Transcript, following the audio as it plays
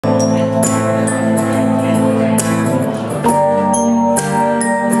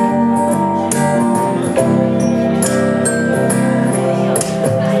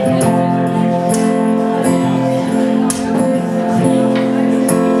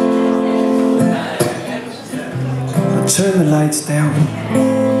Turn the lights down.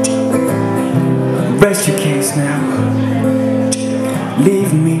 Rest your case now.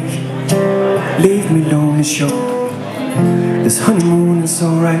 Leave me lonely, sure. This honeymoon is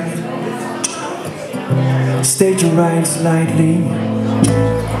alright. Stage your ride slightly.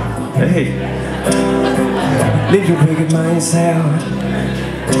 Hey, leave your wicked minds out.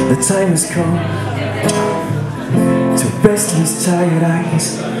 The time has come to rest these tired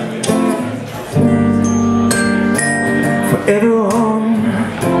eyes. For everyone,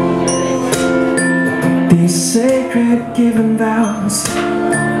 these sacred given vows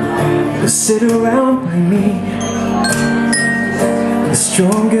will sit around by me. They're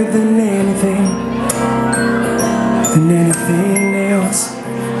stronger than anything else.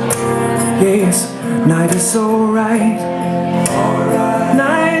 Yes, night is alright.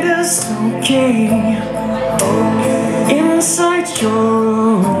 Night is okay. Inside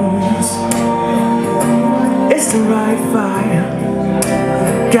your arms, it's the right fire.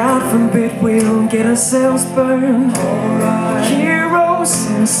 God forbid we'll get ourselves burned. Heroes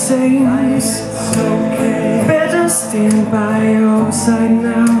and saints, better stand by your side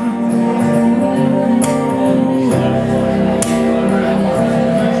now.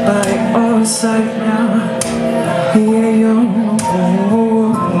 By our side now. Yeah,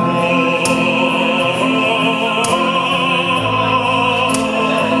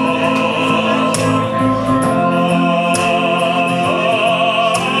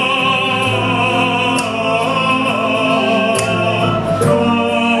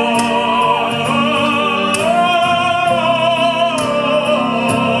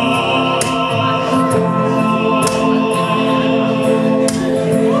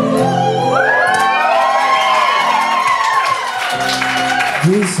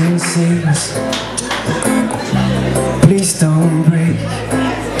 reason says, please don't break.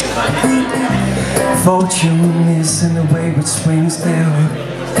 Fortune is in the way which swings now.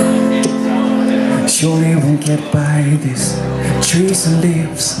 Surely we'll get by this trees and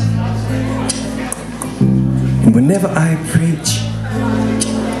leaves. And whenever I preach,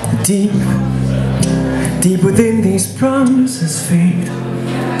 deep within these promises fade.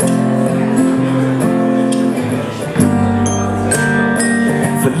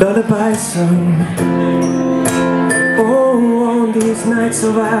 Lullaby song, oh, on these nights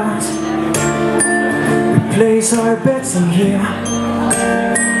of ours, we place our bets in here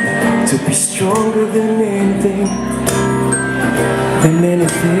to be stronger than anything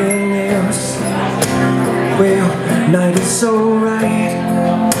else. Well, night is alright,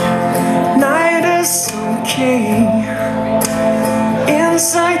 night is okay.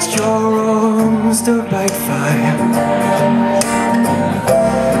 Inside your arms, the right fire.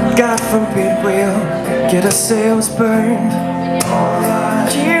 God forbid we'll get ourselves burned.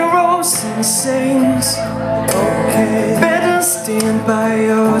 Heroes and saints, better stand by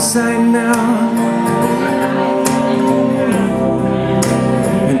your side now.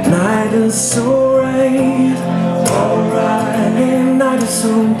 And night is alright, and night is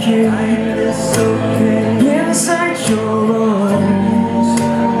okay. Inside your arms,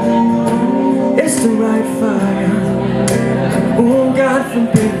 it's the right fire. Oh, God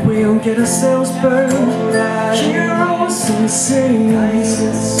forbid we'll get ourselves burned. Heroes and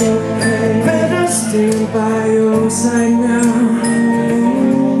saints, better stay by your side now.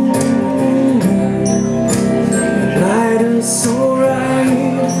 Night is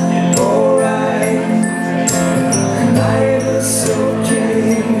alright, night is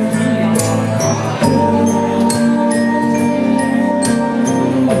okay.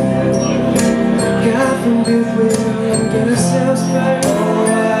 God forbid we'll get ourselves burned.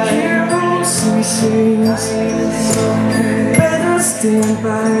 Heroes and saints, better stand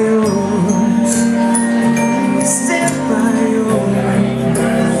by your